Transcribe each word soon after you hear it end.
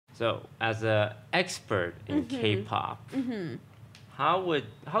So, as an expert in K-pop, how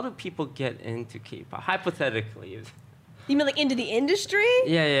do people get into K-pop? Hypothetically, You mean like into the industry?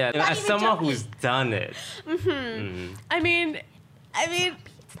 yeah. Not As even someone joking. who's done it. I mean,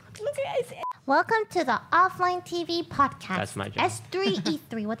 look at Welcome to the OfflineTV podcast. That's my job.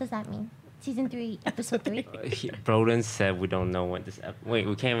 S3E3. What does that mean? Season 3, episode 3? Broden said we don't know when this. Wait,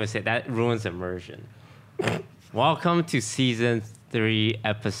 we can't even say that. Ruins immersion. Welcome to season 3,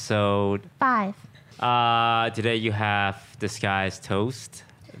 episode 5. Today you have disguised toast,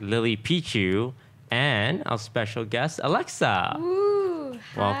 LilyPichu, and our special guest, AleXa. Ooh,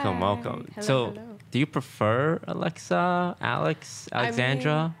 Welcome, hi. welcome. Hello. Do you prefer AleXa, Alex,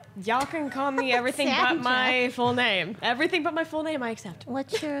 Alexandra? I mean, y'all can call me everything but Alexandra. my full name. Everything but my full name, I accept.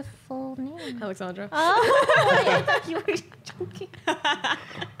 What's your full name? Alexandra. Oh, I thought you were joking.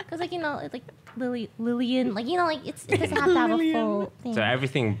 Because, like, like Lillian, like, it doesn't have to have a full thing. So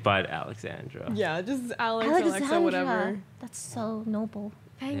everything but Alexandra. Yeah, just Alex, Alexandra. Alexa, whatever. That's so noble.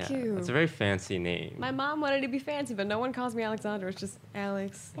 Thank Yeah, you. It's a very fancy name. My mom wanted to be fancy, but no one calls me Alexandra. It's just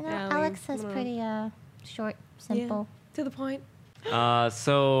Alex. Ally, Alexa's pretty short, simple. Yeah, to the point.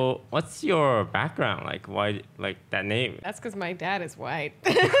 So what's your background? Like, why, like that name? That's because my dad is white.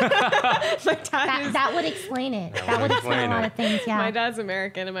 My dad is. That would explain it. That That would would explain a explain lot it. of things, yeah. My dad's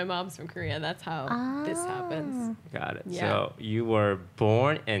American and my mom's from Korea. That's how this happens. Got it. Yeah. So you were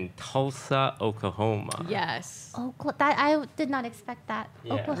born in Tulsa, Oklahoma. Yes. I did not expect that.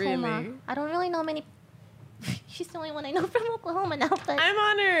 Yeah. Oklahoma. Really? I don't really know many. She's the only one I know from Oklahoma now, but I'm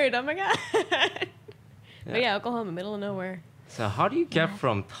honored. Oh my god. But yeah, Oklahoma, middle of nowhere. So how do you get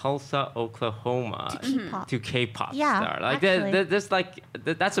from Tulsa, Oklahoma K-pop. to K-pop Yeah, star? Like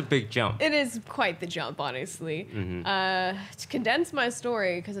actually. that's a big jump. It is quite the jump, honestly. To condense my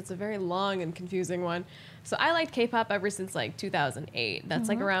story, because it's a very long and confusing one. So I liked K-pop ever since like 2008. That's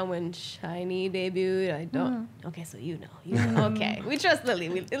like around when SHINee debuted. I don't. Okay, so you know. Okay, we trust Lily.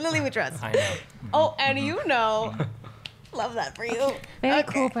 Lily, we trust. I know. Oh, and you know. Love that for you. very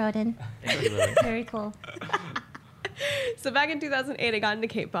Okay. cool, Broden. Very cool. So back in 2008, I got into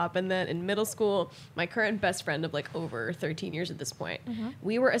K-pop, and then in middle school, my current best friend of like over 13 years at this point,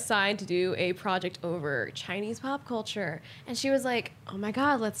 we were assigned to do a project over Chinese pop culture, and she was like, "Oh my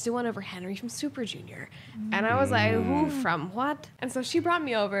God, let's do one over Henry from Super Junior," and I was like, "Who from what?" And so she brought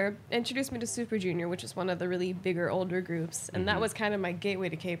me over, introduced me to Super Junior, which is one of the really bigger, older groups, and that was kind of my gateway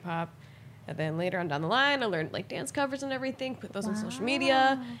to K-pop. And then later on down the line, I learned like dance covers and everything, put those on social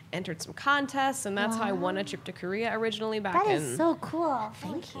media, entered some contests, and that's how I won a trip to Korea originally back That in. is so cool.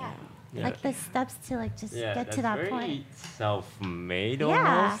 Thank you. Yeah. Like the steps to like just Yeah, get that's to that very point. self-made Yeah.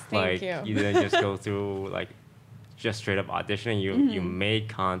 almost. Thank like you. didn't just go through like just straight up auditioning. You made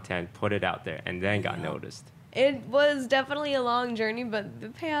content, put it out there, and then got noticed. It was definitely a long journey, but the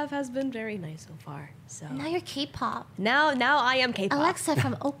payoff has been very nice so far. So Now you're K-pop. now I am K-pop. Alexa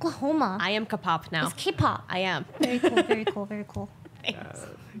from Oklahoma. I am K-pop now. It's K-pop. I am. Very cool. Very cool. Very cool.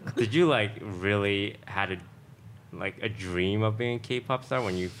 Did you like really had a dream of being a K-pop star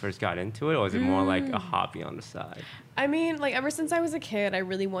when you first got into it, or was it more like a hobby on the side? I mean, like ever since I was a kid, I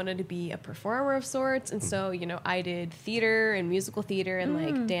really wanted to be a performer of sorts, and so I did theater and musical theater and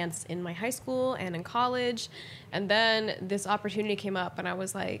like dance in my high school and in college, and then this opportunity came up, and I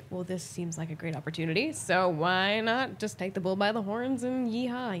was like, well, this seems like a great opportunity, so why not just take the bull by the horns and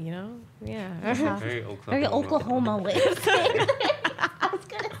yeehaw, Yeah. Very Oklahoma. Very Oklahoma way of saying it. I was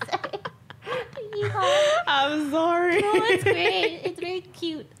gonna say. Yeehaw. I'm sorry. No, it's great. It's very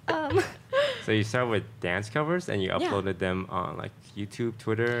cute. So you started with dance covers and you uploaded them on like YouTube,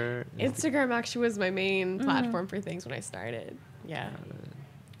 Twitter. Instagram actually was my main platform for things when I started. Yeah.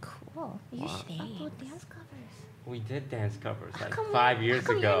 Cool. You should upload dance covers. We did dance covers like Come 5 years How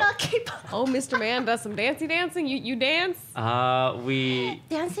come ago. you're not K-pop? Oh, Mr. Man does some dancing. You dance? We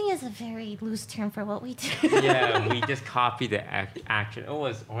Dancing is a very loose term for what we do. we just copied the action. Oh, it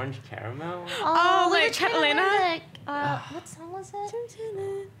was Orange Caramel. Oh, we were like trying to learn Catalina? what song was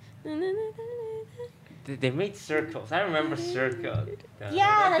it? They made circles. I remember circle.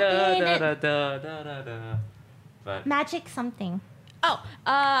 Yeah, the thing But Magic something. Oh,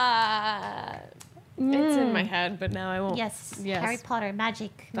 it's in my head, but now I won't. Yes. Yes. Harry Potter,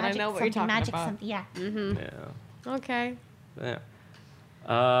 magic. But I magic know what you're something, talking magic about. something. Yeah. yeah. Okay. Yeah.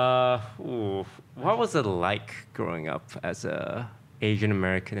 What was it like growing up as a Asian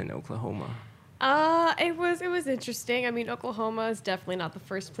American in Oklahoma? It was interesting. I mean, Oklahoma is definitely not the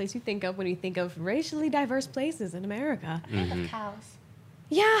first place you think of when you think of racially diverse places in America. The cows.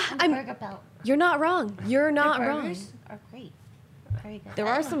 Yeah, And the burger belt. You're not wrong. You're not Their wrong. burgers are great. very good. There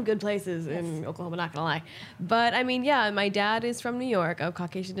are some good places in Oklahoma, not gonna lie. But I mean, yeah, my dad is from New York, of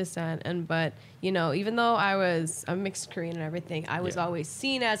Caucasian descent, but you know, even though I'm mixed Korean and everything, I was always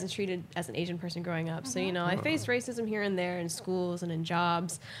seen as and treated as an Asian person growing up. So you know, I faced racism here and there in schools and in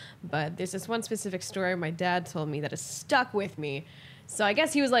jobs. But there's this one specific story my dad told me that has stuck with me. So I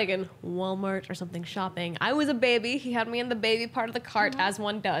guess he was like in Walmart or something shopping. I was a baby. He had me in the baby part of the cart, as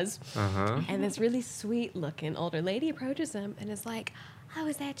one does. And this really sweet looking older lady approaches him and is like, "Oh,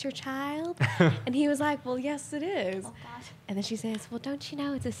 is that your child?" And he was like, "Well, yes, it is." Oh, gosh. And then she says, "Well, don't you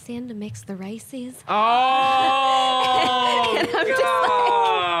know it's a sin to mix the races?" Oh, And I'm just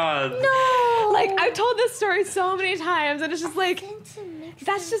God. No. Like, I've told this story so many times, and it's just like,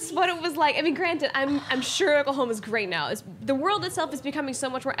 that's just what it was like. I mean, granted, I'm sure Oklahoma's great now. The world itself is becoming so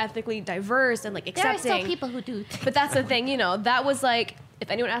much more ethnically diverse and like accepting. There are still people who do. But that's the thing, you know, that was like, if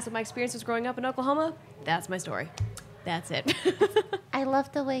anyone asked what my experience was growing up in Oklahoma, that's my story. That's it. I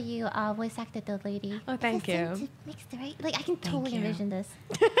love the way you voice acted the lady. Oh, thank you. To mix the right, like I can totally you. envision this.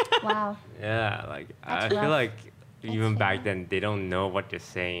 Wow. Yeah, like I That's feel rough. like even That's back rough. then they don't know what they're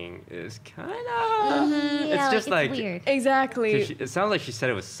saying. It's kind of Yeah, it's just like weird. Exactly. it sounds like she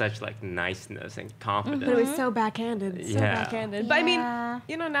said it with such like niceness and confidence. But it was so backhanded. So Yeah. backhanded. But I mean, Yeah.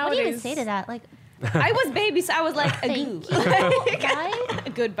 you know, What nowadays. do you even say to that? Like, I was baby, so I was like, thank you.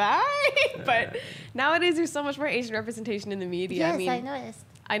 Goodbye. Goodbye. But nowadays there's so much more Asian representation in the media. Yes, I mean, I noticed.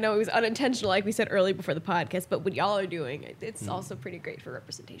 I know it was unintentional, like we said earlier before the podcast, but what y'all are doing, it's also pretty great for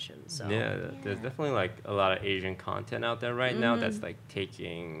representation. So Yeah, there's definitely like a lot of Asian content out there right now that's like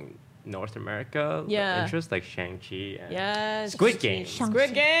taking North America interest, like Shang-Chi and yes, Squid Game.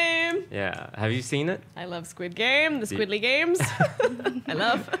 Squid Game. Yeah, have you seen it? I love Squid Game. The Squidly games. I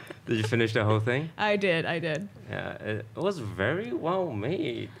love. Did you finish the whole thing? I did. Yeah, it was very well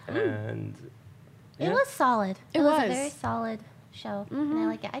made and It was solid. It It was a was. very solid show, and I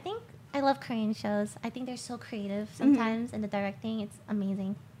like it. I think I love Korean shows. I think they're so creative sometimes in the directing. It's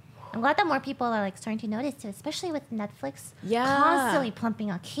amazing. I'm glad that more people are like starting to notice too, especially with Netflix Yeah. constantly pumping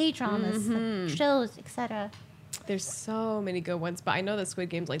out K-dramas, like, shows, etc. There's so many good ones, but I know that Squid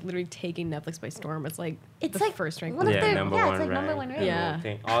Game's like literally taking Netflix by storm. It's like It's the like first ranked one one. of their- number yeah, one it's like ranked, number one ranked. Yeah.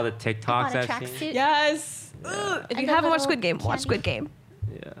 everything. All the TikToks Bought a I've seen. tracksuit. Yes. Ugh. If And you the haven't watched little Squid Game, watch candy. Squid Game.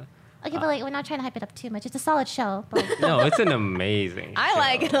 Yeah. Okay, but like we're not trying to hype it up too much. It's a solid show, but No, it's an amazing I show.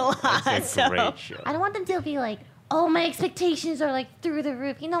 like it a lot, It's a so- great show. I don't want them to be like, oh, my expectations are like through the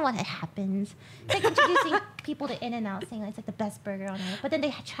roof. You know what happens? It's like introducing people to In-N-Out, saying like, it's like the best burger on earth, but then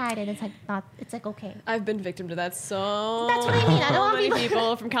they tried it. It's like not. It's like okay. I've been victim to that so That's what I mean. I don't want many people-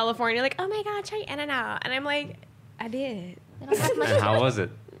 people from California like, oh my god, try In-N-Out. And I'm like, I did. They don't have much. And how was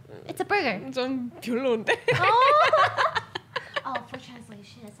it? It's a burger. 좀 별론데. Oh, for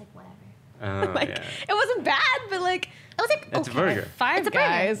translation, it's like whatever. Like, Yeah. it wasn't bad, but like It was like It's a okay. burger. Five It's a burger.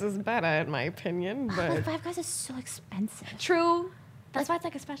 Guys is better in my opinion, But but Five Guys is so expensive. true. That's why it's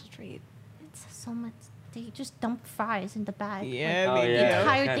like a special treat. It's so much. They just dump fries in the bag. Yeah, Oh, they yeah. The do.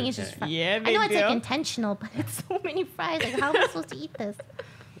 entire Kinda thing is just thing. fries. Yeah, I they know it's like do. intentional, but it's so many fries. Like, how am I supposed to eat this?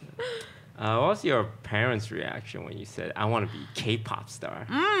 What was your parents' reaction when you said, "I want to be K-pop star"?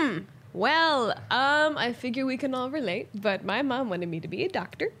 Well, I figure we can all relate, but my mom wanted me to be a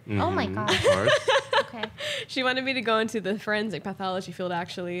doctor. Oh my Mhm, God. Of course. Okay. She wanted me to go into the forensic pathology field,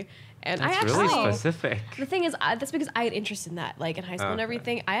 actually. And That's I actually, really specific. the thing is, that's because I had interest in that, like in high school and Okay.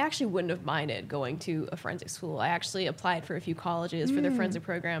 everything. I actually wouldn't have minded going to a forensic school. I actually applied for a few colleges for their forensic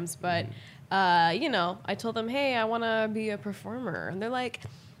programs, but you know, I told them, hey, I want to be a performer, and they're like,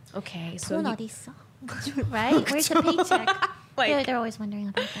 okay, so 돈 you- 어딨어? Right? Where's the paycheck? Like- they're always wondering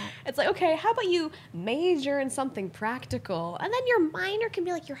about that. it's like, okay, how about you major in something practical, and then your minor can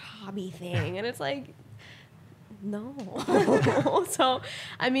be like your hobby thing, and it's like. No. So,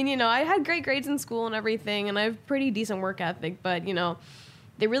 I mean, you know, I had great grades in school and everything, and I have pretty decent work ethic, but, you know,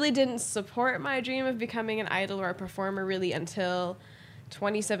 they really didn't support my dream of becoming an idol or a performer really until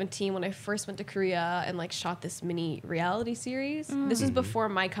 2017 when I first went to Korea and, like, shot this mini reality series. This was before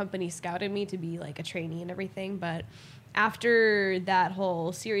my company scouted me to be, like, a trainee and everything, but after that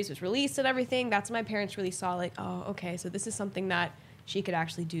whole series was released and everything, that's when my parents really saw, like, oh, okay, so this is something that she could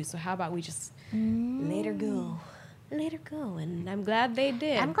actually do, so how about we just let her go. Let her go, and I'm glad they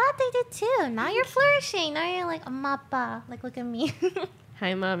did. I'm glad they did too. Now you're flourishing. Now you're like, mappa. Like, look at me.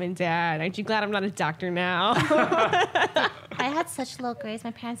 Hi, Mom and Dad. Aren't you glad I'm not a doctor now? I had such low grades.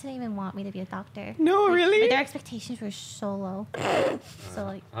 My parents didn't even want me to be a doctor. No, Like, really? Their expectations were so low. So,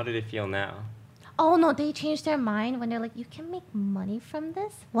 like, How did it feel now? Oh no, they changed their mind when they're like, you can make money from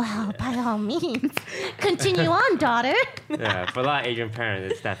this? Wow, by all means. Continue on, daughter. Yeah, for a lot of Asian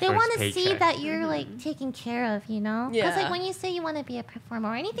parents, it's that They first want to paycheck. see that you're like taken care of, you know? Because Yeah. like when you say you want to be a performer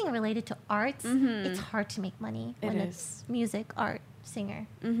or anything related to arts, it's hard to make money It when is. it's music, art, singer.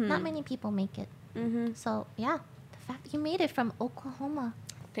 Not many people make it. So yeah, the fact that you made it from Oklahoma.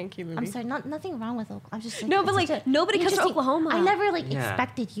 Thank you, Lily. I'm sorry, nothing wrong with Oklahoma. I'm just like, No, but, it's like, such a nobody comes from interesting- Oklahoma. I never like Yeah.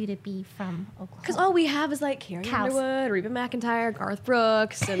 expected you to be from Oklahoma. Because all we have is like Carrie Cows. Underwood, Reba McEntire, Garth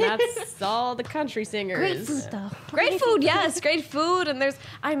Brooks, and that's all the country singers. Great food though. Great food, yes, great food. And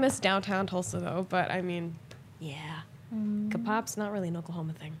I miss downtown Tulsa though, but I mean, yeah. K-pop's not really an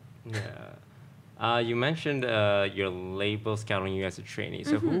Oklahoma thing. Yeah. You mentioned your label scouting you as a trainee.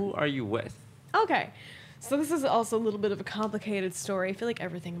 So who are you with? Okay. So this is also a little bit of a complicated story. I feel like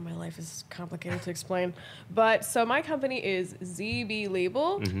everything in my life is complicated to explain. But so my company is ZB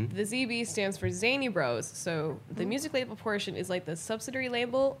Label. The ZB stands for Zany Bros. So the music label portion is like the subsidiary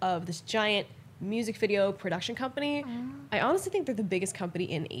label of this giant music video production company. I honestly think they're the biggest company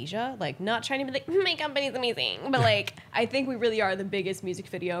in Asia. Like, not trying to be like, my company's amazing, but like, I think we really are the biggest music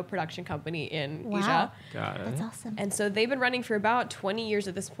video production company in Wow. Asia. Got it. That's awesome. And so they've been running for about 20 years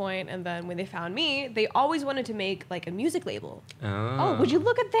at this point. And then when they found me, they always wanted to make like a music label. Oh, would you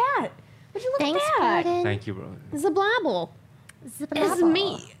look at that? Would you look Thanks, at that? Broden. Thank you, bro. Zablabble. It's Zablabble.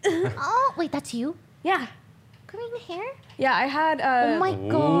 me. Oh, wait, that's you? Yeah. Green hair? Yeah, I had. Oh my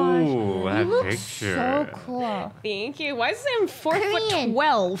gosh. Ooh, that You look picture. so cool. Thank you. Why does it say I'm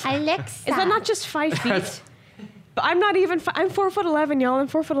 4'12"? AleXa. Is that not just 5 feet? But I'm not even. I'm 4'11", y'all. I'm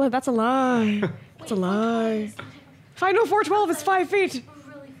 4'11". That's a lie. That's a lie. If I know 4'12" is 5 feet.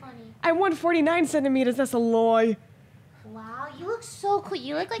 Really funny. I'm 149 centimeters. That's a lie. Wow, you look so cool.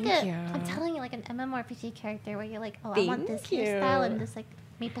 You look like Thank a, you. I'm telling you, like an MMORPG character where you're like, oh, I want this Thank you. hairstyle and this like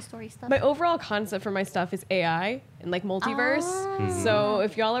Maple Story stuff. My overall concept for my stuff is AI and like multiverse. Oh. So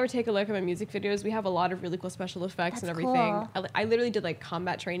if y'all ever take a look at my music videos, we have a lot of really cool special effects and That's everything. cool. I literally did like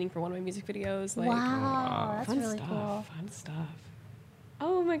combat training for one of my music videos. Like, Wow, that's fun really stuff. cool. Fun stuff.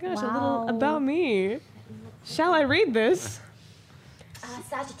 Oh my gosh, a Wow. little about me. Shall I read this?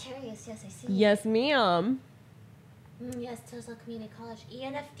 Sagittarius, yes, I see. Yes, ma'am. Yes, Tulsa Community College,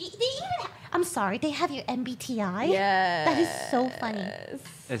 ENFP. They even I'm sorry, they have your MBTI? Yes. That is so funny.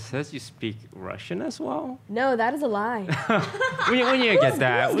 It says you speak Russian as well. No, that is a lie. When you get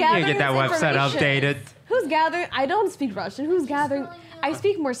that, who's when you get gathering that this website information? updated. Who's gathering? I don't speak Russian. Who's gathering? telling you. I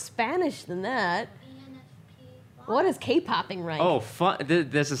speak more Spanish than that. What is K-popping right? Oh,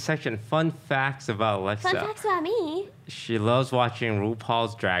 there's a section, fun facts about AleXa. Fun facts about me. She loves watching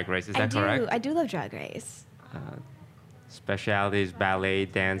RuPaul's Drag Race. Is that correct? I do love Drag Race. Specialities, ballet,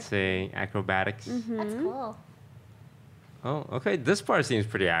 dancing, acrobatics. That's cool. Oh, okay. This part seems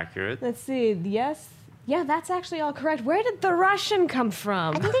pretty accurate. Let's see. Yes. Yeah, that's actually all correct. Where did the Russian come I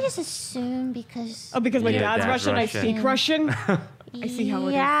from? think they just assume because. Oh, because my Yeah, dad's dad's Russian, I Russian. speak Russian. I see how it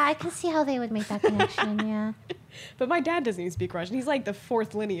is. Yeah, I can see how they would make that connection, yeah. But my dad doesn't even speak Russian. He's like the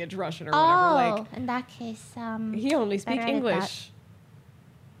 4th lineage Russian or Oh, whatever. Like, in that case, he only speaks better edit English.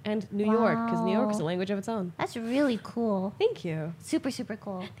 And New York, because New York is a Wow. language of its own. that's really cool. Thank you. Super, super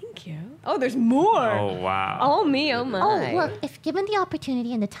cool. Thank you. Oh, there's more. Oh, wow. Oh, me, oh, my. Oh, look, if given the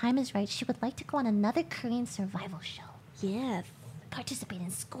opportunity and the time is right, she would like to go on another Korean survival show. Yes. Participate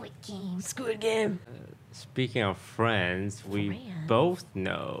in Squid Game. Squid Game. Speaking of friends, we Friends. both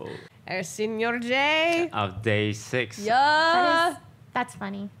know Senor J. of day 6. Yeah. That's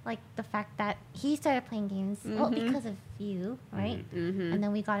funny. Like the fact that he started playing games, well, because of you, right? And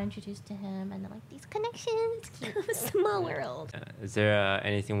then we got introduced to him, and then like these connections. Cute. Small world. Is there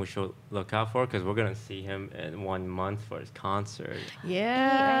anything we should look out for? Because we're going to see him in 1 month for his concert.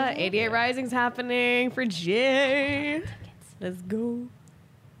 Yeah. 88 88 Rising's happening for Jay. Let's go.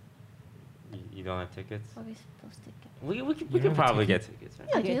 You don't have tickets? What are we supposed to get? We You could don't have a probably ticket? get tickets. Right?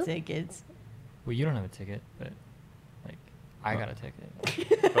 I I'll do. get tickets. Well, you don't have a ticket, but like I got a ticket.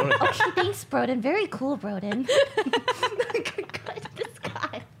 Okay, thanks, Broden. Very cool, Broden. God, this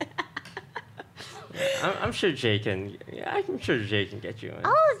guy. I'm sure Jay can. Yeah, I'm sure Jay can get you in.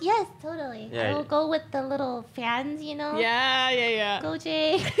 Oh yes, totally. Yeah. I will go with the little fans, you know. Yeah. Go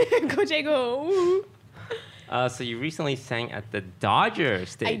Jay. Go, Jay, go. So you recently sang at the Dodger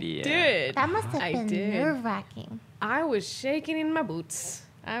Stadium. I did. That must have I been did. nerve-wracking. I was shaking in my boots.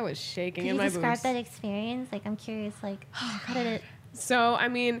 I was shaking Can in you my describe boots. that experience? Like, I'm curious. Like, how did it? So, I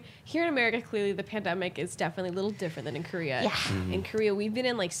mean, here in America, clearly the pandemic is definitely a little different than in Korea. Yeah. In Korea, we've been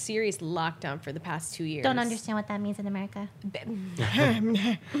in like serious lockdown for the past 2 years. Don't understand what that means in America.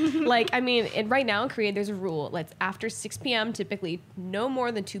 Like, I mean, right now in Korea, there's a rule. Like, after 6 p.m., typically no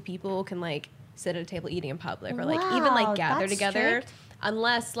more than 2 people can like sit at a table eating in public or like even like gather together. Strict.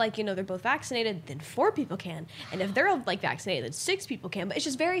 Unless like, you know, they're both vaccinated, then 4 people can. And if they're like vaccinated, then 6 people can. But it's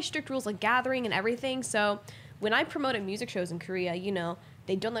just very strict rules like gathering and everything. So when I promoted music shows in Korea, you know,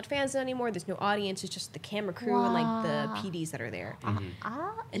 they don't let fans in anymore. There's no audience. It's just the camera crew and like the PDs that are there.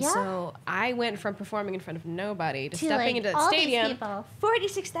 And so I went from performing in front of nobody to stepping like, into the all these stadium, people.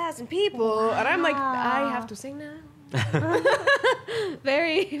 46,000 people. And I'm like, I have to sing now.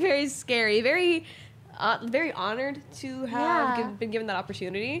 Very, very scary. Very honored to have been given that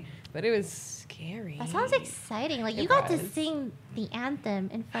opportunity, but it was scary. That sounds exciting. Like, you got to sing the anthem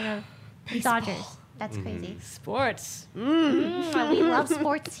in front of the Dodgers. That's crazy. Sports. We love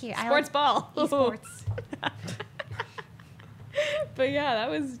sports here. Sports ball. Esports. But yeah, that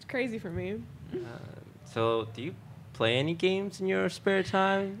was crazy for me. So do you play any games in your spare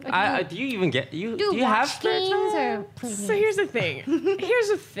time? Like, do you even get you? Do you have watch spare games time? or play games? So here's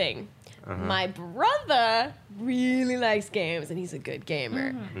the thing. My brother really likes games, and he's a good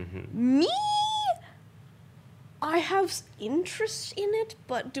gamer. Me, I have interest in it,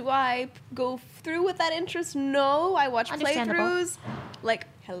 but do I go through with that interest? No. I watch Understandable. playthroughs. Like,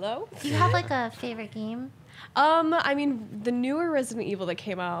 hello? Do you have like a favorite game? I mean, the newer Resident Evil that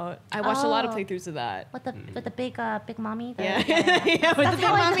came out, I watched a lot of Oh. playthroughs of that. With the big mommy? Yeah. Yeah, with the That's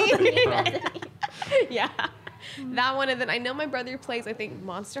how I know big the name mommy. of it. Yeah. That one, and then I know my brother plays, I think,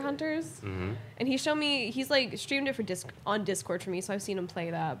 Monster Hunters, and he showed me, he's like streamed it on Discord for me, so I've seen him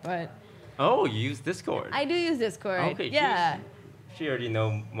play that, but... Oh, you use Discord. I do use Discord. Okay, Yeah. She already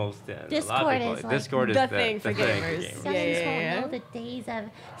know most of Discord a lot of people. is, like, Discord is the thing for gamers. Youngins Yeah. won't know the days of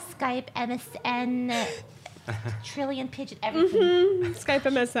Skype, MSN, trillion pigeon, everything. Skype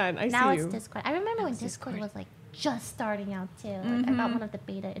MSN, I Now see it's you. Discord. I remember when Discord was like just starting out too. Like, I got one of the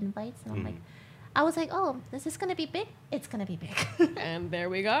beta invites, and I'm like, I was like, oh, is this gonna be big? It's gonna be big. And there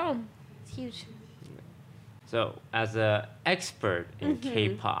we go. It's huge. So, as an expert in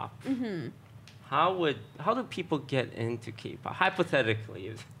K-pop, how do people get into K-pop?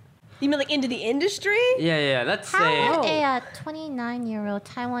 Hypothetically, You mean like into the industry? yeah. Let's How say would a 29-year-old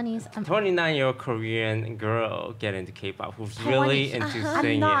Taiwanese 29-year-old Korean girl get into K-pop who's really into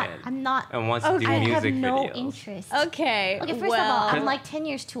singing I'm not. and wants to do I music have no videos? interest. Okay. Okay, first well, of all, I'm like 10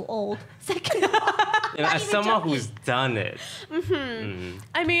 years too old. Second of all, You know, as someone who's done it,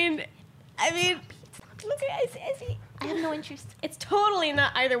 I mean, look at it. I have no interest. It's totally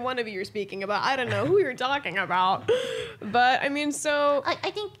not either one of you you're speaking about. I don't know who you're talking about. But I mean, so...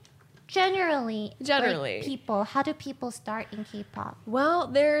 I think generally, Generally. like, how do people start in K-pop? Well,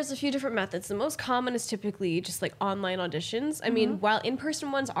 there's a few different methods. The most common is typically just like online auditions. I mean, while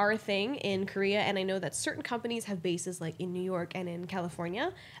in-person ones are a thing in Korea, and I know that certain companies have bases like in New York and in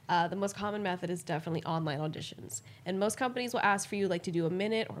California, the most common method is definitely online auditions. And most companies will ask for you like to do a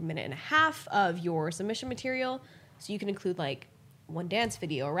minute or a minute and a half of your submission material. So you can include like one dance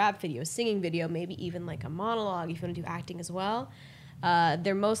video, a rap video, singing video, maybe even like a monologue if you want to do acting as well.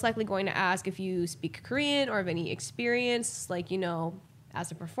 They're most likely going to ask if you speak Korean or have any experience, like, you know,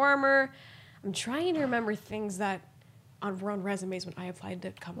 as a performer. I'm trying to remember things that were on resumes when I applied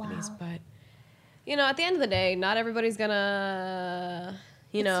to companies, Wow. but, you know, at the end of the day, not everybody's gonna,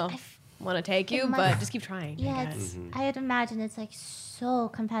 you know, want to take you, it but must- just keep trying. I Yeah, guess. I'd imagine it's like so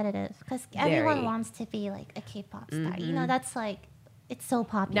competitive because everyone Very. wants to be like a K-pop star. You know, that's like, it's so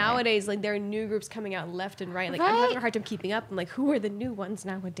popular. Nowadays, like, there are new groups coming out left and right. Like, I'm having Right. a hard time keeping up. I'm like, who are the new ones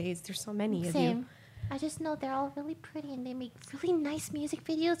nowadays? There's so many of you. Same. I just know they're all really pretty and they make really nice music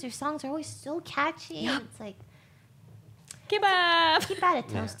videos. Their songs are always so catchy. It's like, Keep up! keep at it,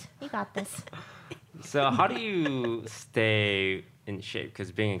 Toast. You got this. So how do you stay in shape?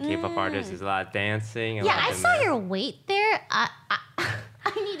 Because being a K-pop artist is a lot of dancing. A Yeah, lot I of saw demand. your weight there. I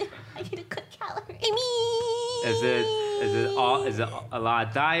need a good calorie. Is it a lot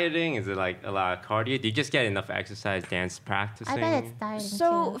of dieting? Is it like a lot of cardio? Do you just get enough exercise, dance practicing? I bet it's dieting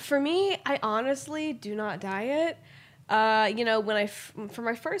So too. for me, I honestly do not diet. You know, when for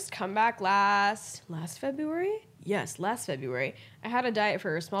my first comeback last February, last February, I had a diet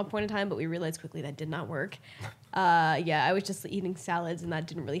for a small point in time, but we realized quickly that did not work. Yeah, I was just eating salads, and that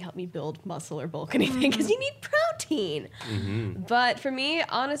didn't really help me build muscle or bulk anything because you need protein. But for me,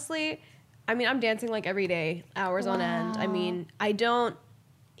 honestly, I mean, I'm dancing like every day, hours on end. I mean, I don't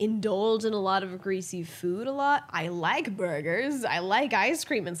indulge in a lot of greasy food a lot. I like burgers, I like ice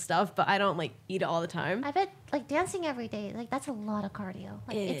cream and stuff, but I don't like eat it all the time. I bet like dancing every day, like that's a lot of cardio.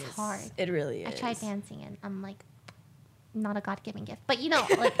 Like it's is. hard. It really is. I tried dancing and I'm like not a God-given gift, but you know,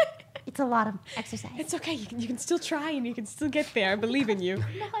 like it's a lot of exercise. It's okay. You can still try and you can still get there. I believe in you.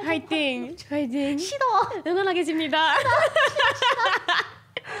 화이팅. 화이팅. 싫어. 응원하겠습니다.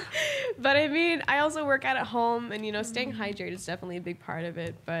 But I mean, I also work out at home, and staying hydrated is definitely a big part of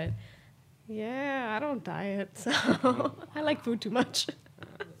it. But yeah, I don't diet, so I like food too much.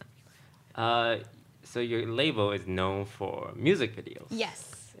 So your label is known for music videos. Yes.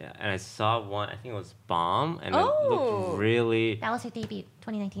 Yeah, and I saw one. I think it was Bomb, and it Oh. looked really. That was her debut,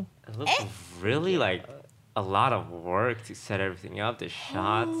 2019. It looked really like a lot of work to set everything up, the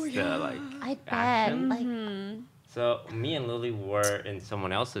shots, the like I bet. action. Like, So me and Lily were in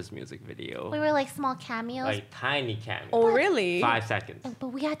someone else's music video, we were like small cameos. like tiny cameos, Oh, really? 5 seconds. But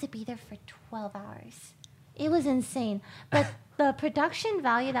we had to be there for 12 hours. It was insane. But the production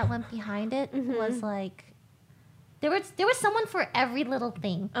value that went behind it was like there was someone for every little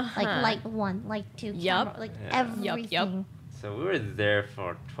thing. Like light one, light two, Yup. camera, like Yeah. everything. So we were there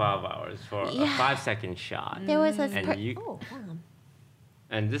for 12 hours for a Yeah. 5-second shot. There was a And you- Oh, wow.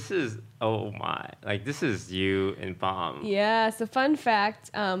 And this is, oh my, like this is you in Bomb. Yeah, so fun fact,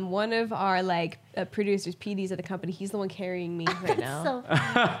 one of our producers, PDs at the company, he's the one carrying me right now. So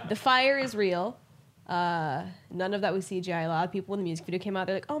The fire is real. None of that was CGI. A lot of people when the music video came out,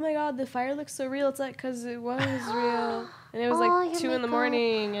 they're like, "Oh my god, the fire looks so real." It's like, because it was real. And it was Oh, like your 2 in the makeup.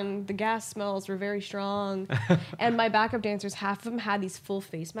 morning, and the gas smells were very strong. And my backup dancers, half of them had these full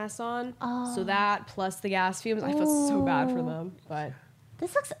face masks on. Oh. So that plus the gas fumes, I felt so bad for Oh. them. But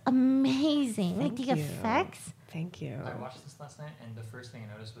this looks amazing. Like Thank the you. effects. thank you. I watched this last night, and the first thing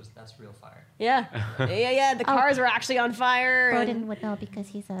I noticed was that's real fire. Yeah, yeah. The cars were actually on fire. and- Broden would know because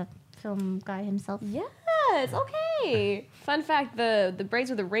he's a film guy himself. Yes, okay. Fun fact, the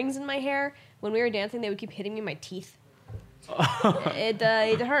braids with the rings in my hair, when we were dancing, they would keep hitting me in my teeth.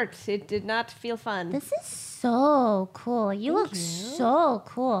 It hurt. It did not feel fun. This is so cool. You look you. so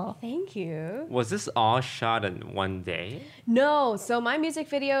cool. Thank you. Was this all shot in one day? No, so my music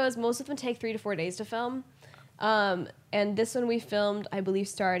videos, most of them take 3 to 4 days to film. And this one we filmed, I believe,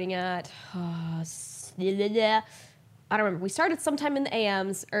 starting at, I don't remember. We started sometime in the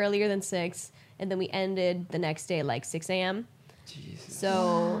AMs, earlier than 6, and then we ended the next day, like 6 a.m. Jesus. So,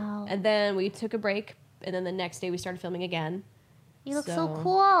 Wow. and then we took a break, and then the next day we started filming again. You look so So-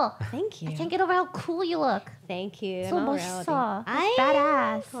 cool. Thank you. I can't get over how cool you look. Thank you. So 멋있어.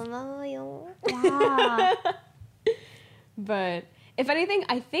 Badass. Wow. But if anything,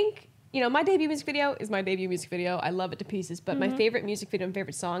 I think, my debut music video is my debut music video. I love it to pieces. But my favorite music video and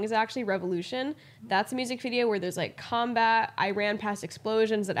favorite song is actually Revolution. That's a music video where there's like combat. I ran past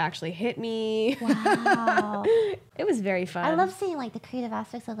explosions that actually hit me. Wow. It was very fun. I love seeing like the creative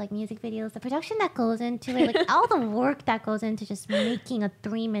aspects of like music videos, the production that goes into it, like all the work that goes into just making a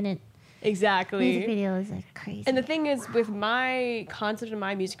 3-minute Exactly. music video is like crazy. And the thing is, with my concept and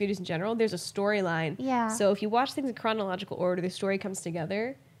my music videos in general, there's a storyline. Yeah. So if you watch things in chronological order, the story comes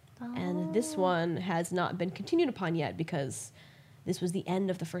together. And this one has not been continued upon yet because this was the end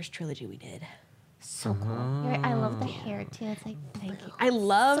of the first trilogy we did. So cool. I love the hair too. It's like, thank you. I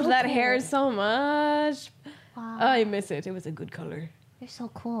loved So that cool. hair so much. Wow. I miss it. It was a good color. You're so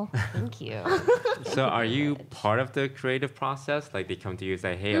cool. Thank you. So are you part of the creative process? Like they come to you and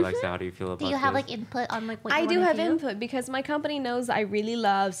say, "Hey Alexa, how do you feel about Do you this?" have like input on like what you I do wanna have input because my company knows I really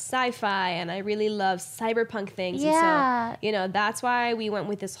love sci-fi and I really love cyberpunk things. Yeah. And so, that's why we went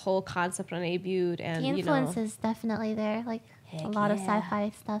with this whole concept when I debuted. And, The influence is definitely there. Like a lot of yeah.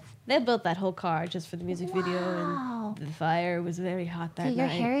 sci-fi stuff. they built that whole car just for the music video. Wow. And the fire was very hot that Dude, your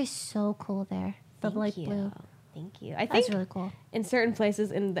night. hair is so cool there. The Thank light you. blue. Thank you. I That's think really cool. in certain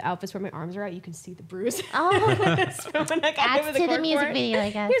places in the outfits where my arms are out, you can see the bruise. Oh, So when I got hit adds with to the cork music board, video, I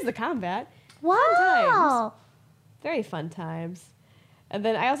guess. Here's the combat. Wow. Very fun times. And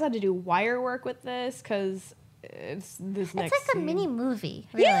then I also had to do wire work with this because it's this It's next like a scene. mini movie.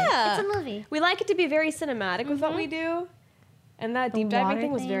 Really. Yeah. It's a movie. We like it to be very cinematic with what we do. And that The deep diving water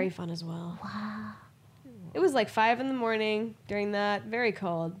thing was thing. very fun as well. Wow. It was like 5 in the morning during that. Very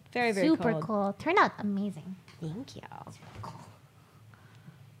cold. Very, very Super cold. cool. Turned out amazing. Thank you.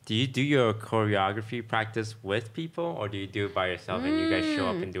 Do you do your choreography practice with people, or do you do it by yourself and you guys show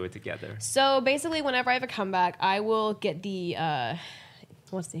up and do it together? So basically, whenever I have a comeback, I will get the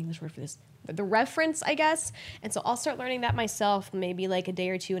what's the English word for this? The reference, I guess. And so I'll start learning that myself, maybe like a day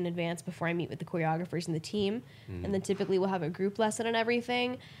or two in advance before I meet with the choreographers and the team. And then typically we'll have a group lesson and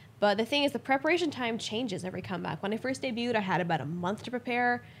everything. But the thing is, the preparation time changes every comeback. When I first debuted, I had about a month to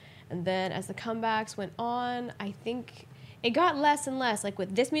prepare. And then as the comebacks went on, I think it got less and less. Like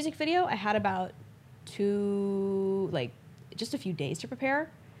with this music video, I had about just a few days to prepare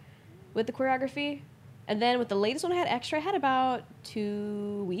with the choreography. And then with the latest one I had extra, I had about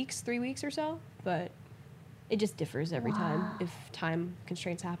 2 weeks, 3 weeks or so. But it just differs every time Wow. if time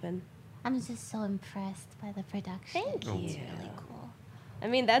constraints happen. I'm just so impressed by the production. Thank It's you. really cool. I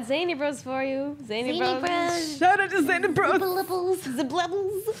mean, that's Zany Bros for you. Zany Bros. Shout out to Zany Bros. Zibblibbles.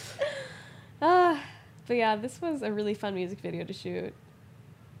 Ziblebbles. But yeah, this was a really fun music video to shoot.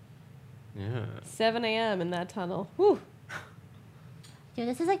 Yeah. 7 a.m. in that tunnel. Whew. Dude,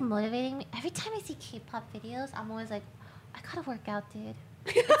 this is like motivating me. Every time I see K-pop videos, I'm always like, I gotta work out, dude.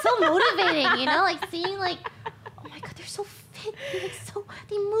 It's so motivating, you know? Like seeing like, oh my god, they're so fit.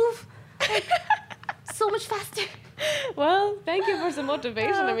 They move like so much faster. Well, thank you for some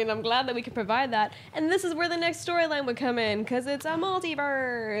motivation. I mean, I'm glad that we can provide that. And this is where the next storyline would come in, because it's a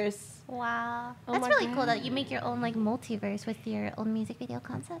multiverse. Wow. Oh That's my really God. cool that you make your own like multiverse with your own music video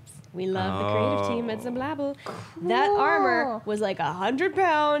concepts. We love the creative team at Ziblabble. That armor was like 100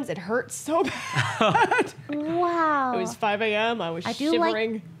 pounds. It hurt so bad. Wow. It was 5 a.m. I was I do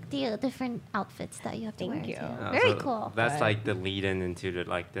shivering. like the different outfits that you have to Thank wear. you. Too. Very So cool. That's But- like the lead in into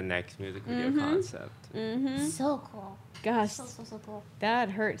the next music video concept. So cool. Gosh, So cool. that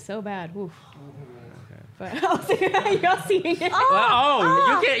hurt so bad. Oof. Okay. But y'all seeing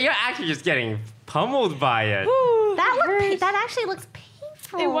it. You're actually just getting pummeled by it. Ooh, That actually looks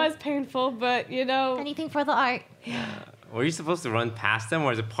painful. It was painful, but you know. Anything for the art. Were you supposed to run past them,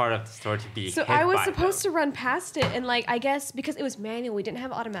 or is it part of the story to be So hit I was by supposed them? to run past it, and like I guess because it was manual, we didn't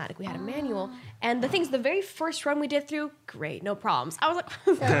have automatic. We had a manual, and the things, the very first run we did through, great, no problems. I was like,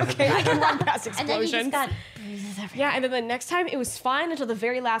 okay, I can run past And then you explosions. just got bruises everywhere. Yeah, and then the next time it was fine until the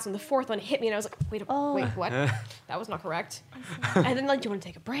very last one. The fourth one hit me, and I was like, wait, what? That was not correct. And then like, do you want to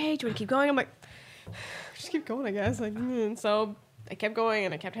take a break? Do you want to keep going? I'm like, just keep going, I guess. Like, so I kept going,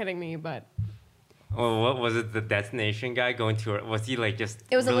 and it kept hitting me, but Well, what was it? The destination guy going to? Was he like just?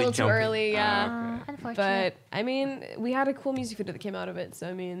 it was really a little too jumping? early. Yeah. Unfortunate. But I mean, we had a cool music video that came out of it. So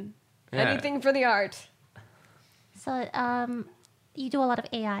I mean, Yeah. anything for the art. So, you do a lot of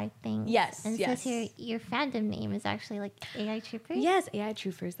AI things. Yes, And yes. so your fandom name is actually like AI Troopers. Yes, AI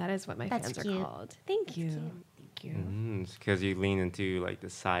Troopers. That is what my That's fans are cute. called. Thank you. cute. Thank you. Because you lean into like the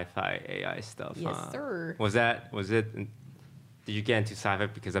sci-fi AI stuff. Yes, huh? sir. Was it? Did you get into sci-fi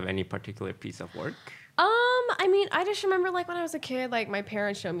because of any particular piece of work? I mean, I just remember like when I was a kid, like my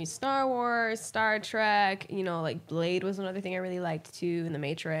parents showed me Star Wars, Star Trek. You know, like Blade was another thing I really liked too, and The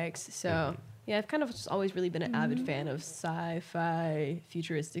Matrix. So yeah, I've kind of just always really been an avid fan of sci-fi,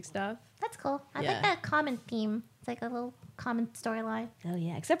 futuristic stuff. That's cool. I Yeah. like that common theme. It's like a little common storyline. Oh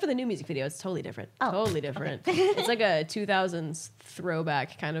yeah, except for the new music video, it's totally different. Oh, Totally different. It's like a 2000s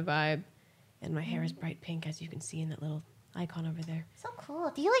throwback kind of vibe, and my hair is bright pink, as you can see in that little icon over there. So cool.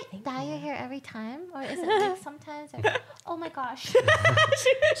 Do you like dye your hair every time? Or is it like sometimes? Or, oh my gosh.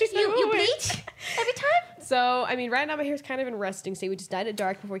 She's you bleach every time? So, I mean, right now my hair's kind of in resting state. We just dyed it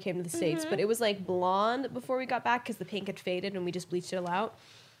dark before we came to the States, but it was like blonde before we got back because the pink had faded and we just bleached it all out.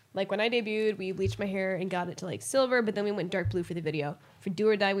 Like when I debuted, we bleached my hair and got it to like silver, but then we went dark blue for the video. For Do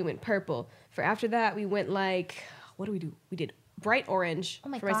or Die, we went purple. For after that, we went like, what do we do? We did bright orange Oh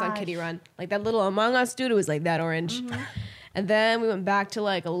my for my son gosh. Kitty Run. Like that little Among Us dude, it was like that orange. And then we went back to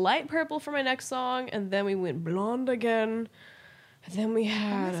like a light purple for my next song, and then we went blonde again. And then we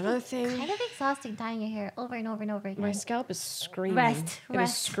had another thing. Kind of exhausting dyeing your hair over and over and over again. My scalp is screaming. Rest. It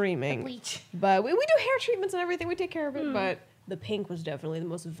is screaming. Bleach. But we do hair treatments and everything. We take care of it. But the pink was definitely the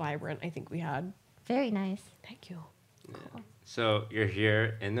most vibrant I think we had. Very nice. Thank you. So you're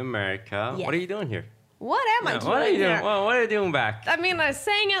here in America. Yes. What are you doing here? What am I Yeah, doing what are you doing? here? Well, what are you doing back? I mean, I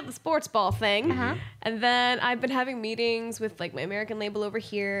sang at the sports ball thing. And then I've been having meetings with like my American label over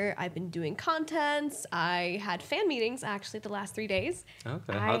here. I've been doing contents. I had fan meetings actually the last 3 days.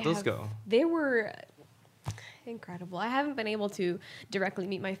 Okay, how'd those go? They were incredible. I haven't been able to directly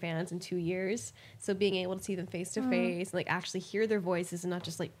meet my fans in 2 years. So being able to see them face to face, like actually hear their voices and not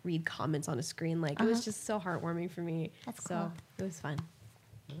just like read comments on a screen, like it was just so heartwarming for me. That's so cool. it was fun.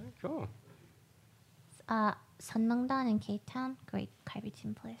 Cool. Sunmyeongdan and K-Town, great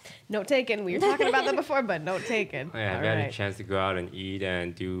갈비찜 place. Note taken. We were talking about that before, but note taken. Oh, yeah, have All you had a right. chance to go out and eat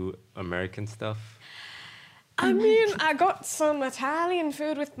and do American stuff? I mean, I got some Italian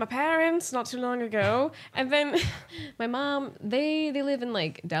food with my parents not too long ago. And then my mom, they live in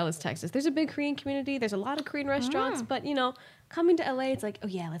like Dallas, Texas. There's a big Korean community. There's a lot of Korean restaurants. But, you know, coming to LA, it's like, oh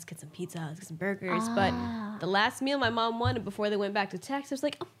yeah, let's get some pizza, let's get some burgers. But the last meal my mom wanted before they went back to Texas,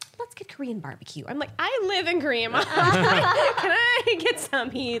 like, oh, let's get Korean barbecue. I'm like, I live in Korea, Mom. Can I get some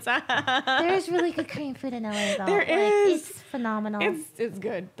pizza? There's really good Korean food in LA though. There Like, is. It's phenomenal. It's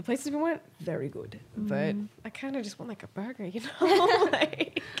good. The places we went, very good. But I kind of just want like a burger, you know?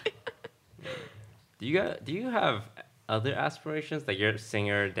 Like, Do you have other aspirations? Like you're a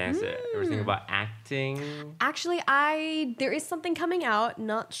singer, dancer. Ever think about acting? Actually, there is something coming out,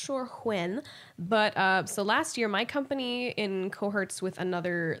 not sure when, but so last year my company in cohorts with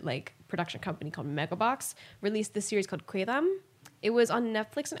another like production company called Megabox released this series called Queedam. It was on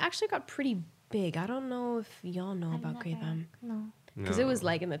Netflix and actually got pretty big. I don't know if y'all know about Queedam. No. Because it was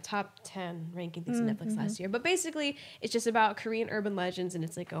like in the top 10 ranking things on Netflix last year. But basically, it's just about Korean urban legends, and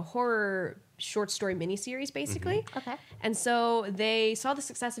it's like a horror short story miniseries, basically. Okay. And so they saw the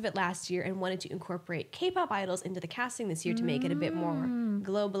success of it last year and wanted to incorporate K-pop idols into the casting this year to make it a bit more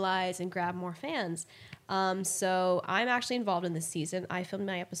globalized and grab more fans. So I'm actually involved in this season. I filmed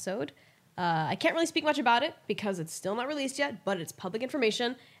my episode. I can't really speak much about it because it's still not released yet, but it's public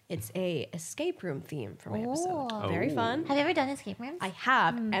information. It's a escape room theme for my episode. Oh. Very fun. Have you ever done escape rooms? I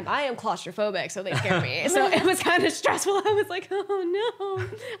have, and I am claustrophobic, so they scare me. So it was kind of stressful. I was like, oh no,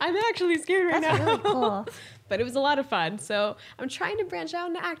 I'm actually scared right That's now. really cool. But it was a lot of fun. So I'm trying to branch out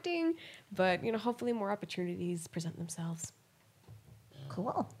into acting, but hopefully more opportunities present themselves.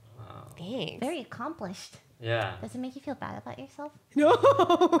 Cool. Thanks. Very accomplished. Yeah. Does it make you feel bad about yourself? No.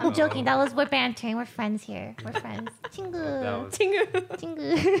 I'm joking. We're bantering. We're friends here. We're friends. That 친구. was-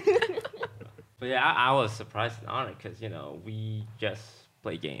 친구. But yeah, I was surprised and honored because, we just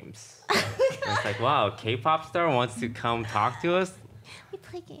play games. So it's like, wow, a K-pop star wants to come talk to us. We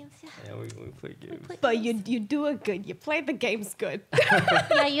play games. Yeah. Yeah, we play games. But you do it good. You play the games good.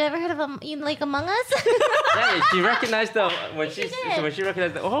 Yeah. You ever heard of Among Us? Yeah, she recognized when she did.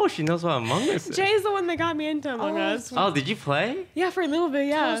 recognized she knows what Among Us is. Jay's the one that got me into Among Us. Oh, did you play? Yeah, for a little bit,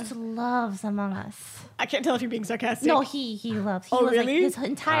 yeah. Toast loves Among Us. I can't tell if you're being sarcastic. No, he loves. He Oh, was really? like his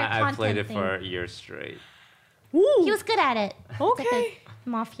entire I content played it thing. for a year straight. Woo. He was good at it. Okay. It's like a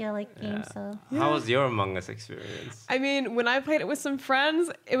mafia game. Yeah. So How was your Among Us experience? I mean, when I played it with some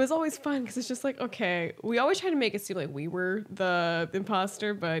friends, it was always fun because it's just like, okay, we always try to make it seem like we were the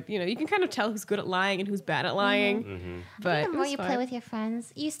imposter, but you can kind of tell who's good at lying and who's bad at lying. Mm-hmm. But the more you play with your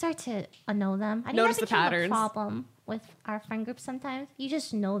friends, you start to know them. I think Notice that the became patterns. a problem with our friend group sometimes. You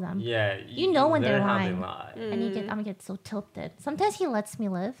just know them. Yeah, You know when they're learn how they lying. lie. And I'm gonna get so tilted. Sometimes he lets me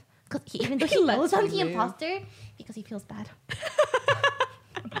live. Cause even though He he lets knows I'm you the live. imposter, because he feels bad.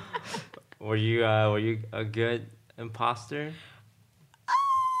 Were you a good imposter?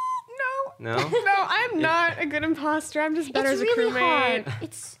 No. No. No, I'm not a good imposter. I'm just better It's as a really crewmate.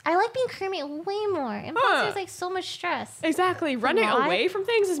 hard. I like being crewmate way more. Imposter is like so much stress. Exactly. Running lie? away from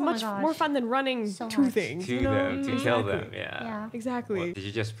things is Oh my much gosh. more fun than running So to much. things. To you know? them, to kill them. Exactly. Yeah. Yeah. Exactly. Well, did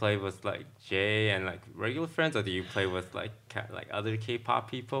you just play with like Jay and like regular friends, or do you play with like other K-pop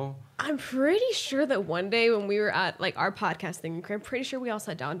people? I'm pretty sure that one day when we were at like our podcast thing, I'm pretty sure we all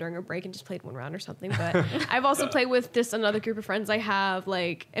sat down during a break and just played one round or something. But I've also played with just another group of friends I have,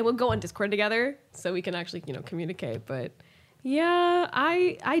 and we'll go on Discord together so we can actually communicate. But yeah,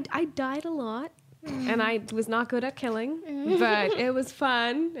 I died a lot and I was not good at killing, but it was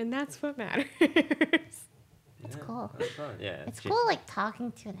fun and that's what matters. It's cool. That's fun. Yeah. It's cool like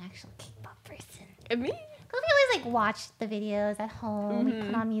talking to an actual K-pop person. And me? Because we always like watch the videos at home. We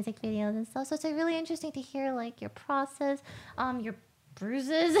put on music videos and stuff. So it's like, really interesting to hear like your process, your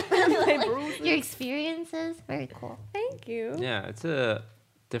bruises, like, your experiences. Very cool. Thank you. Yeah, it's a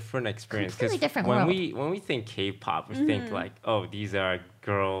different experience. 'Cause Completely different when world. when we think K-pop, we think like, oh, these are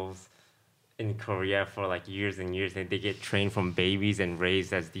girls in Korea for like years and years, and they get trained from babies and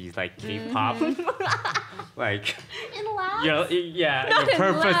raised as these like K-pop, like In labs. your Not in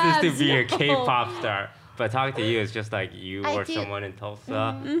purpose is labs, to be a no. K-pop star. But talking to you is just like you I or do- someone in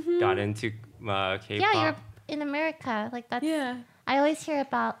Tulsa got into K-pop. Yeah, you're in America. Like that's. Yeah. I always hear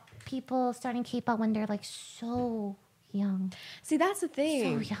about people starting K-pop when they're like so young. See, that's the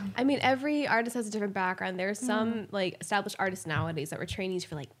thing. So young. I mean, every artist has a different background. There's some like established artists nowadays that were trainees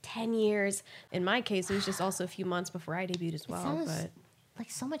for like 10 years. In my case, it was just also a few months before I debuted as well. sounds But like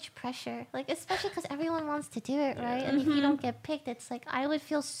so much pressure, like especially because everyone wants to do it, right? And if you don't get picked, it's like I would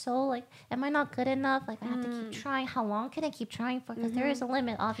feel so like, am I not good enough? Like I have to keep trying. How long can I keep trying for? Because there is a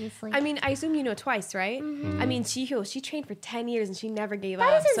limit, obviously. I mean, I assume you know Twice, right? I mean, Jihyo, she trained for 10 years and she never gave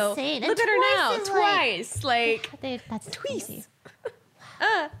That up. is So insane. And look at her now, Twice is, like- Twice. Like, Dude, that's Twice. crazy.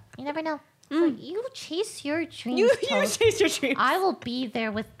 You never know. So you chase your dreams. you Toast. chase your dreams. I will be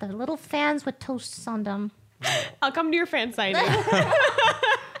there with the little fans with toasts on them. I'll come to your fan signing.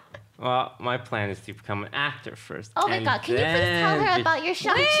 Well, my plan is to become an actor first. Oh my and god, can you please tell then her be- about your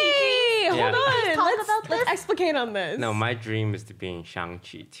Shang-Chi Hey, dreams? Yeah. hold on. Please talk let's, about let's this. explicate on this. No, my dream is to be in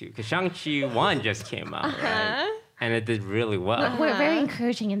Shang-Chi too. Because Shang-Chi 1 just came out, right? And it did really well. We're very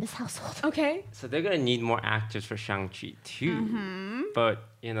encouraging in this household. Okay. So they're going to need more actors for Shang-Chi too. But,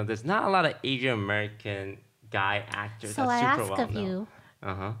 there's not a lot of Asian American guy actor So that's I super ask well of known. you,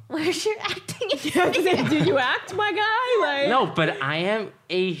 Uh-huh. where's your acting? Do you act, my guy? Like, No, but I am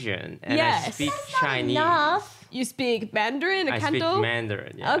Asian and I Yes. speak That's not Chinese. enough. you speak Mandarin, I speak Canto?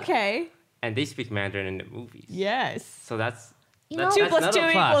 Mandarin. Yeah. Okay. And they speak Mandarin in the movies. Yes. So that's You that's, know- 2 that's plus 2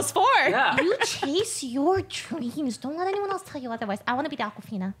 another plus. equals 4. Yeah. You chase your dreams. Don't let anyone else tell you otherwise. I want to be the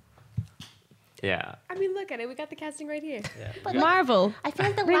Aquafina. Yeah. I mean, look at it. We got the casting right here. Yeah. But Yeah. like, Marvel. I feel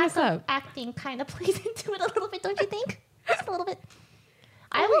like the Bring lack us of up. acting kind of plays into it a little bit, don't you think? Just a little bit.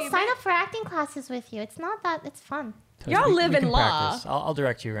 I Oh, will you sign bet. up for acting classes with you. It's not that. It's fun. Y'all We- live we in can law. practice. I'll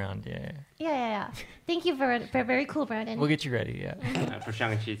direct you around. Yeah. Yeah. Thank you for very cool, Brandon. We'll get you ready. Yeah. For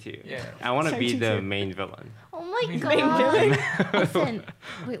Shang-Chi too. Yeah. I want to be Shang-Chi the too. main villain. Oh my Main god! Listen,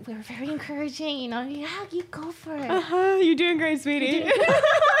 we're very encouraging. You know, yeah, you go for it. You're doing great, sweetie.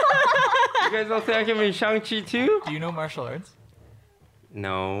 You guys don't think I can be Shang-Chi too? Do you know martial arts?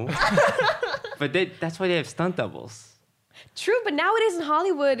 No. But that's why they have stunt doubles. True, but nowadays in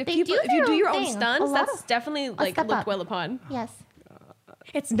Hollywood, if They you do do their your own own thing. A stunts, lot that's of- definitely like step looked up. well upon. Yes.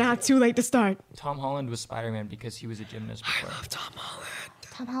 It's not too late to start. Tom Holland was Spider-Man because he was a gymnast before. Tom Holland.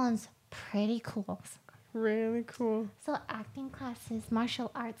 Tom Holland's pretty cool. Really cool. So acting classes,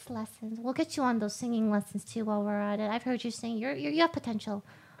 martial arts lessons. We'll get you on those singing lessons too while we're at it. I've heard you sing. You have potential.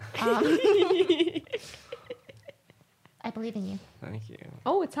 I believe in you. Thank you.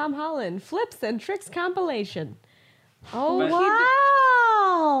 Oh, Tom Holland. Flips and Tricks compilation. Oh, But-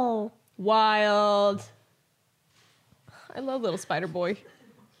 Wow. wild. I love little Spider Boy.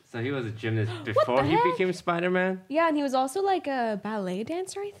 So he was a gymnast before he heck? became Spider-Man? Yeah, and he was also like a ballet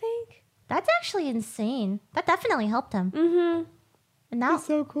dancer, I think. That's actually insane. That definitely helped him. Mm-hmm. And now That's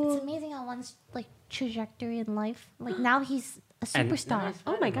so cool. it's amazing how one's like trajectory in life. Like now he's a And- superstar.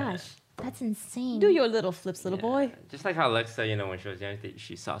 Oh my Spider-Man. gosh. That's insane. Do your little flips, little boy. Yeah. Just like how AleXa, when she was young,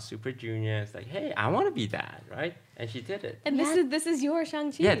 she saw Super Junior. It's like, hey, I want to be that, right? And she did it. And Yeah. this is your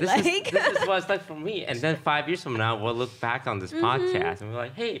Shang-Chi. Yeah, this like, is what it's like for me. And then 5 years from now, we'll look back on this podcast and we're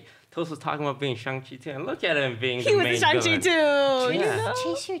like, hey, Toast was talking about being Shang-Chi too. And look at him being he the was main a Shang-Chi villain. too. You Yeah. know?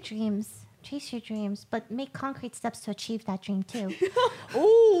 Chase your dreams. Chase your dreams, but make concrete steps to achieve that dream too.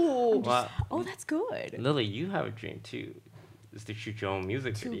 Ooh. Well, Oh, that's good. Lily, you have a dream too. Is to shoot your own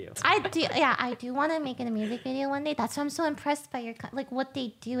music video. I do want to make it a music video one day. That's why I'm so impressed by your like what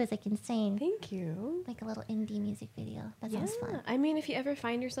they do is like insane. Thank you. Like a little indie music video. That sounds fun. I mean, if you ever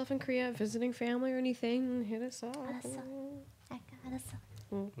find yourself in Korea visiting family or anything, hit us up. I got us.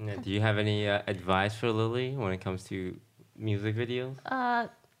 Yeah, do you have any advice for Lily when it comes to music videos?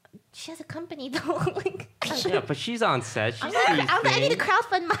 She has a company though. Like, Yeah, but she's on set. She I sees need to things.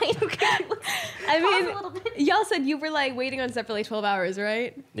 crowdfund mine. Okay. I Pause a little mean, bit. y'all said you were like waiting on set for like 12 hours,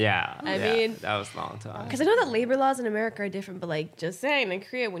 right? Yeah, I yeah, mean- that was a long time. Because I know that labor laws in America are different, but like just saying, in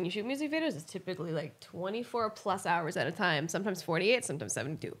Korea, when you shoot music videos, it's typically like 24 plus hours at a time, sometimes 48, sometimes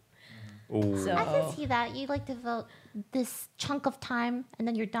 72. Ooh. So- I can see that. You like devote this chunk of time and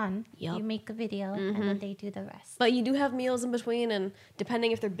then you're done. Yup. You make a video and then they do the rest. But you do have meals in between, and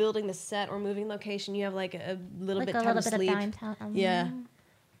depending if they're building the set or moving location, you have like a little Like bit a time little to bit sleep. of downtime. Yeah.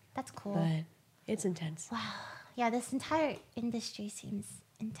 That's cool. But it's intense. Wow. Yeah, this entire industry seems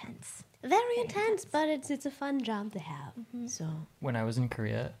intense. Very intense, but it's a fun job to have. So When I was in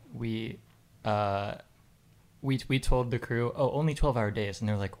Korea, we told the crew, oh, only 12-hour days, and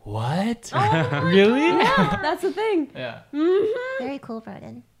they were like, what? Really? yeah, that's the thing. Yeah. Very cool,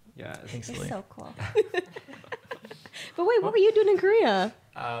 Broden. Yeah, Thanks, You're Lee. so cool. But wait, what were you doing in Korea?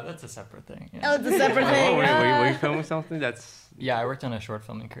 That's a separate thing. Yeah. Oh, it's a separate Oh, thing. were you filming something? That's Yeah, I worked on a short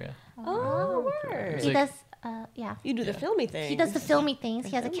film in Korea. Oh, okay. word. He like- does, yeah. You do the Yeah. filmy thing. He does the filmy things.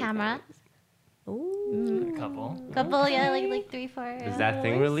 He has a filmy camera. Ooh. A couple. Couple, yeah, like 3, 4. is that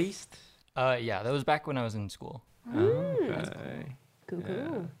thing released? Yeah, that was back when I was in school. Okay. Cool, Yeah.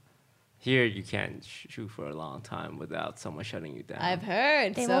 cool. Here you can't shoot for a long time without someone shutting you down. I've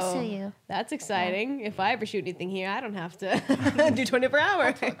heard. They so will sue you. That's exciting. If I ever shoot anything here, I don't have to do 24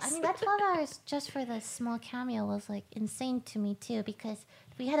 hours. I mean, that 12 hours just for the small cameo was like insane to me too, because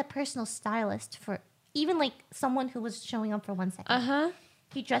we had a personal stylist for even like someone who was showing up for 1 second. Uh-huh.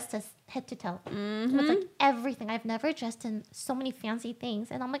 He dressed us head to toe with like everything. I've never dressed in so many fancy things,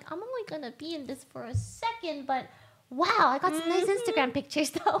 and I'm like, I'm only gonna be in this for a second, but wow, I got some nice Instagram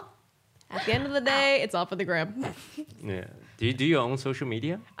pictures though. At the end of the day, it's all for the gram. Yeah. Do you do your own social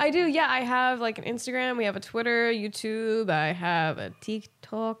media? I do, yeah. I have like an Instagram. We have a Twitter, YouTube. I have a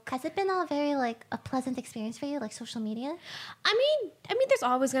TikTok. Has it been a very like a pleasant experience for you, like social media? I mean, there's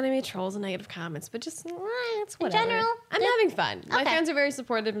there's always going to be trolls and negative comments, but just it's In whatever. general, I'm having fun. My Okay. fans are very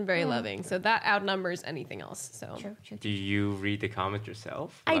supportive and very loving, so that outnumbers anything else. So True. Do you read the comments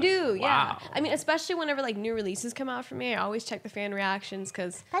yourself? I Like, do, yeah. wow. I mean, especially whenever like new releases come out for me, I always check the fan reactions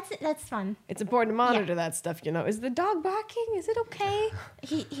because That's fun. it's important to monitor that stuff. You know, is the dog barking? Is it okay?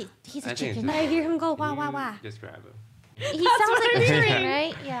 He's I a think chicken. I hear him go wah You wah wah. Just grab it. He sounds like a I'm chicken, hearing.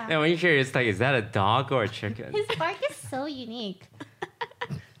 right? Yeah. Yeah, when you hear it, it's like, is that a dog or a chicken? His bark is so unique.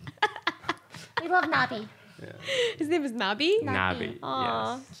 We love Nabi. His name is Nabi. Nabi.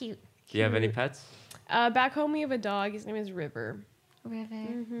 Aw. Yes. Cute. Do you have any pets? Back home, we have a dog. His name is River. River.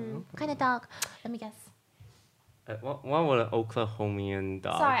 Mm-hmm. What kind of dog? Let me guess. What would an Oklahomian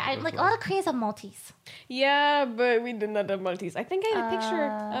dog? Sorry, I look like a lot of Koreans have Maltese. Yeah, but we did not have Maltese. I think I have a picture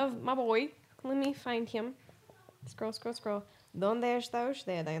Uh. of my boy. Let me find him. Scroll. ¿Dónde está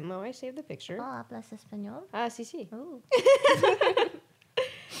usted? I know I saved the picture. Oh, hablas español. Ah, sí. Ooh.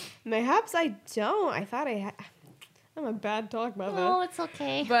 Mayhaps I don't. I thought I had. I'm a bad dog mother. No, it's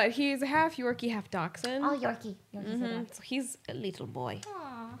okay. But he's half Yorkie, half Dachshund. Oh, Yorkie. Yorkie's a dog. So he's a little boy.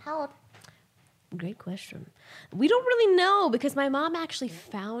 Aw, how old? Great question. We don't really know because my mom actually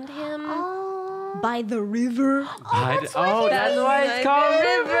found him Oh. by the river. That's why that's why it's Like called the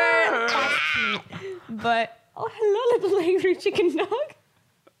River. That's cute. But hello, little angry chicken dog.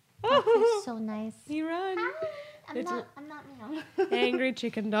 That's so nice. He ran. I'm not meow. Angry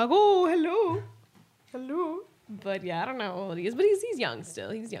chicken dog. Oh, hello. But yeah, I don't know how old he is, but he's young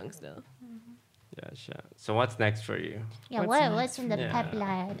still. Yeah, sure. So what's next for you? Yeah, What's what's in the Yeah.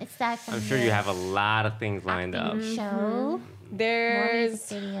 pipeline? It's that from I'm sure you have a lot of things lined up. acting show. More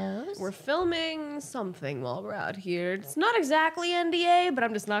There's music videos. we're filming something while we're out here. It's not exactly NDA, but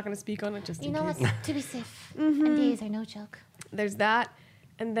I'm just not going to speak on it just You in know case. what? To be safe. NDAs are no joke. There's that.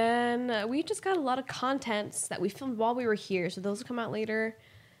 And then we just got a lot of contents that we filmed while we were here. So those will come out later.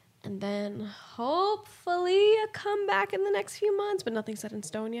 And then hopefully a comeback in the next few months, but nothing's set in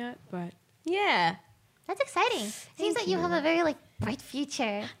stone yet. But yeah. That's exciting. Seems like you have a very bright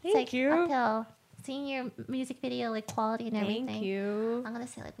future. It's Thank like you. uphill. Seeing your music video quality and everything. Thank you. I'm gonna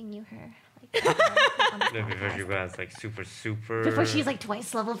say we knew her. Before she was like super. Before she's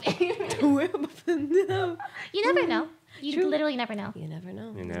twice level famous. No. You never know. You True. literally never know. You never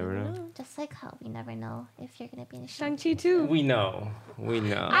know. You never know. Just like how we never know if you're gonna be in a show. Shang-Chi too. We know. I like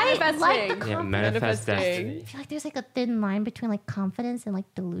the Manifesting. Yeah, manifest Manifesting. destiny. I feel like there's a thin line between confidence and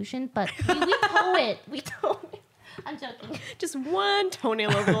delusion, but we toe it. We toe it. I'm joking. Just one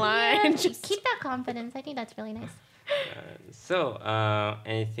toenail over the line. Just Keep that confidence. I think that's really nice. So,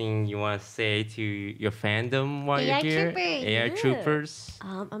 anything you want to say to your fandom while AI you're here? troopers. AI Yeah. troopers.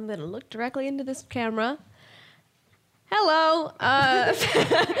 I'm gonna look directly into this camera. Hello,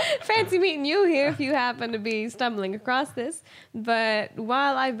 fancy meeting you here if you happen to be stumbling across this. But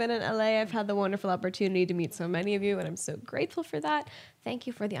while I've been in LA, I've had the wonderful opportunity to meet so many of you, and I'm so grateful for that. Thank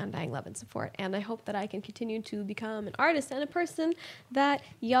you for the undying love and support, and I hope that I can continue to become an artist and a person that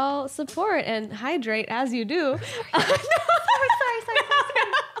y'all support and hydrate as you do. Sorry.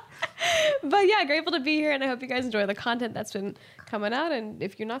 But yeah, grateful to be here, and I hope you guys enjoy the content that's been coming out. And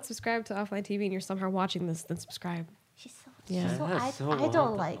if you're not subscribed to Offline TV and you're somehow watching this, then subscribe. She's so, Yeah. she's so, That's so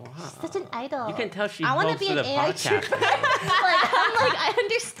idol-like. wow. She's such an idol. You can tell she I wanna hosted be an a AI podcast. trooper. I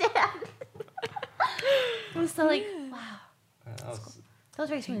understand. It was so wow. That was That was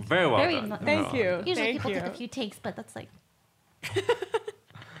very smooth. very well done. nice. Thank you. Usually Thank people you. take a few takes, but that's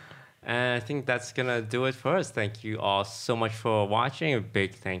And I think that's gonna do it for us. Thank you all so much for watching. A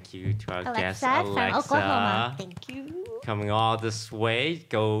big thank you to our guest Alexa from Oklahoma. Thank you. coming all this way.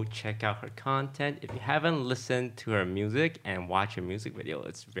 Go check out her content. If you haven't listened to her music and watch her music video,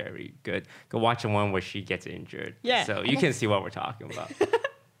 it's very good. Go watch the one where she gets injured. Yeah. So you can see what we're talking about.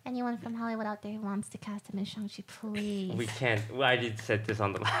 anyone from Hollywood out there who wants to cast him in Shang-Chi, please. We can't. Well, I did said this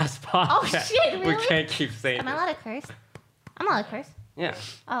on the last podcast. shit, We really? can't keep saying Am I this. allowed to curse? I'm allowed to curse. Yeah.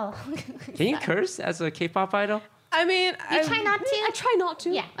 Oh. Can you curse as a K-pop idol? I mean, You try not to? I try not to.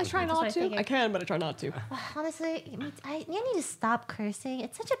 Yeah. I try That's what I not to. figured. I can, but I try not to. Honestly, I need to stop cursing.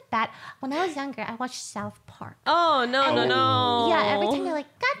 It's such a bad. When I was younger, I watched South Park. Oh no, no. Yeah, every time they're like,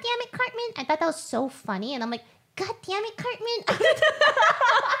 "God damn it, Cartman!" I thought that was so funny, and I'm like, "God damn it, Cartman!"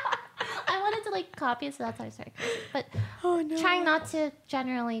 I wanted to copy it, so that's how I started cursing. But Oh no. trying not to.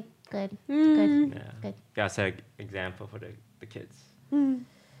 Generally, good. Good. Yeah. Good. Gotta set an example for the kids.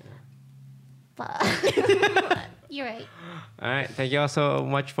 But you're right. All right. Thank you all so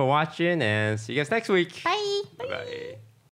much for watching, and see you guys next week. Bye. Bye.